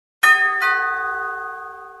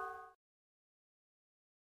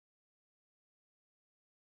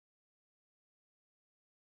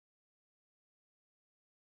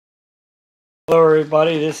Hello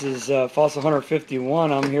everybody, this is Fossil Hunter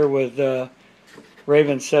 51. I'm here with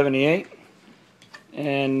Raven 78,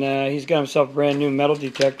 and he's got himself a brand new metal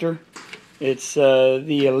detector. It's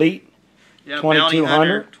the Elite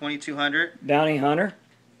 2200. 2200. Bounty Hunter.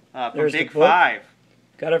 From There's Big the book. Five.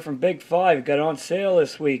 Got it from Big Five. Got it on sale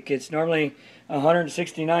this week. It's normally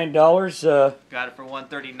 $169. Got it for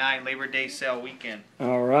 $139 Labor Day sale weekend.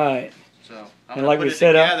 All right. So And like we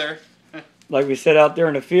said out there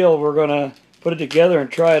in the field, we're gonna put it together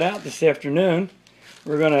and try it out this afternoon.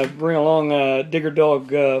 We're gonna bring along Digger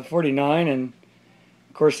Dog 49, and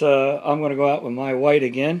of course I'm gonna go out with my white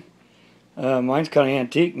again. Mine's kind of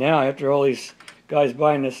antique now after all these guys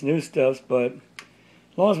buying this new stuff, but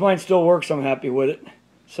as long as mine still works, I'm happy with it.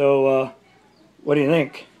 So what do you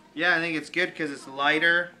think? Yeah, I think it's good because it's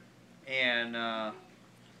lighter and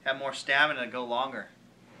have more stamina to go longer.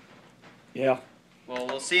 Yeah. Well,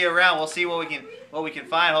 we'll see around. We'll see what we can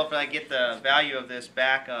find. Hopefully, I get the value of this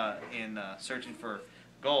back in searching for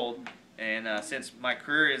gold. And since my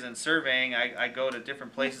career is in surveying, I go to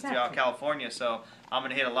different places throughout California. So I'm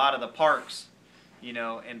gonna hit a lot of the parks, you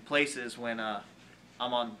know, and places when I'm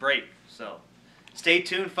on break. So stay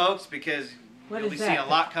tuned, folks, because you'll be seeing a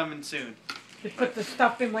lot coming soon. You put the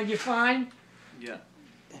stuff in when you find? Yeah.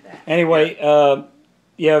 Anyway,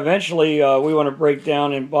 yeah, eventually we want to break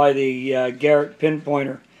down and buy the Garrett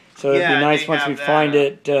pinpointer. So it'd be nice once we find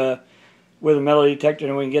it with a metal detector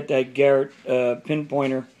and we can get that Garrett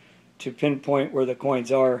pinpointer to pinpoint where the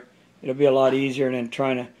coins are. It'll be a lot easier than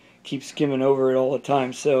trying to keep skimming over it all the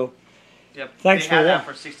time. So yep. Thanks for that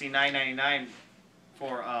for $69.99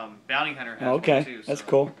 for Bounty Hunter has one too, that's so.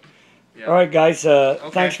 cool. Yeah. All right, guys.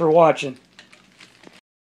 Thanks for watching.